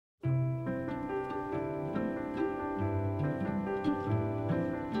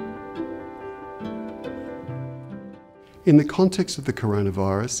In the context of the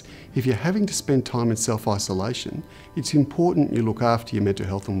coronavirus, if you're having to spend time in self-isolation, it's important you look after your mental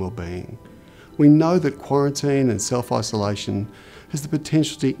health and well-being. We know that quarantine and self-isolation has the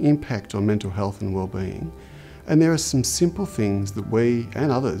potential to impact on mental health and well-being, and there are some simple things that we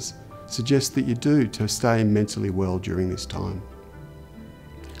and others suggest that you do to stay mentally well during this time.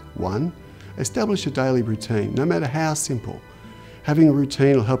 1. Establish a daily routine, no matter how simple. Having a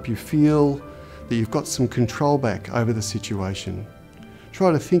routine will help you feel that you've got some control back over the situation.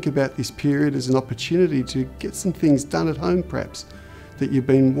 Try to think about this period as an opportunity to get some things done at home perhaps that you've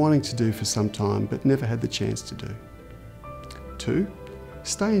been wanting to do for some time but never had the chance to do. 2.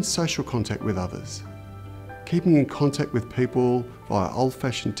 Stay in social contact with others. Keeping in contact with people via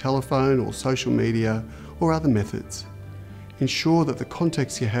old-fashioned telephone or social media or other methods. Ensure that the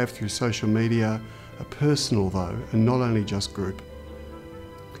contacts you have through social media are personal though, and not only just group.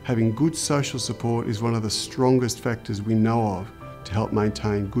 Having good social support is one of the strongest factors we know of to help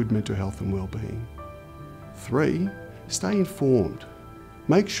maintain good mental health and well-being. 3. Stay informed.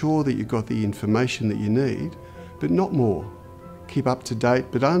 Make sure that you've got the information that you need, but not more. Keep up to date,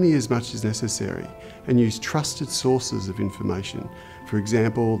 but only as much as necessary, and use trusted sources of information, for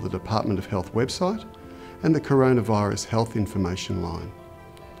example, the Department of Health website and the Coronavirus Health Information Line.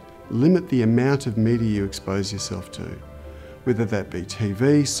 Limit the amount of media you expose yourself to, whether that be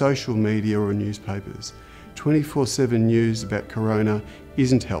TV, social media or newspapers. 24/7 news about corona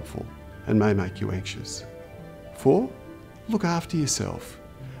isn't helpful and may make you anxious. 4. Look after yourself.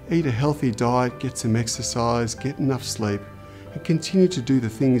 Eat a healthy diet, get some exercise, get enough sleep, and continue to do the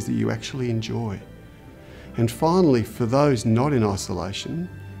things that you actually enjoy. And finally, for those not in isolation,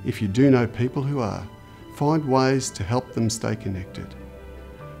 if you do know people who are, find ways to help them stay connected.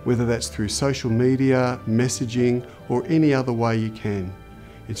 Whether that's through social media, messaging, or any other way you can.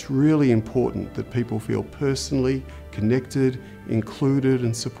 It's really important that people feel personally connected, included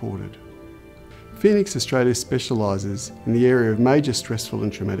and supported. Phoenix Australia specialises in the area of major stressful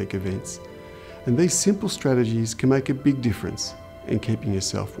and traumatic events, and these simple strategies can make a big difference in keeping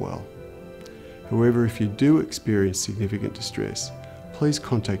yourself well. However, if you do experience significant distress, please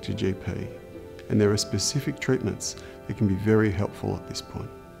contact your GP, and there are specific treatments that can be very helpful at this point.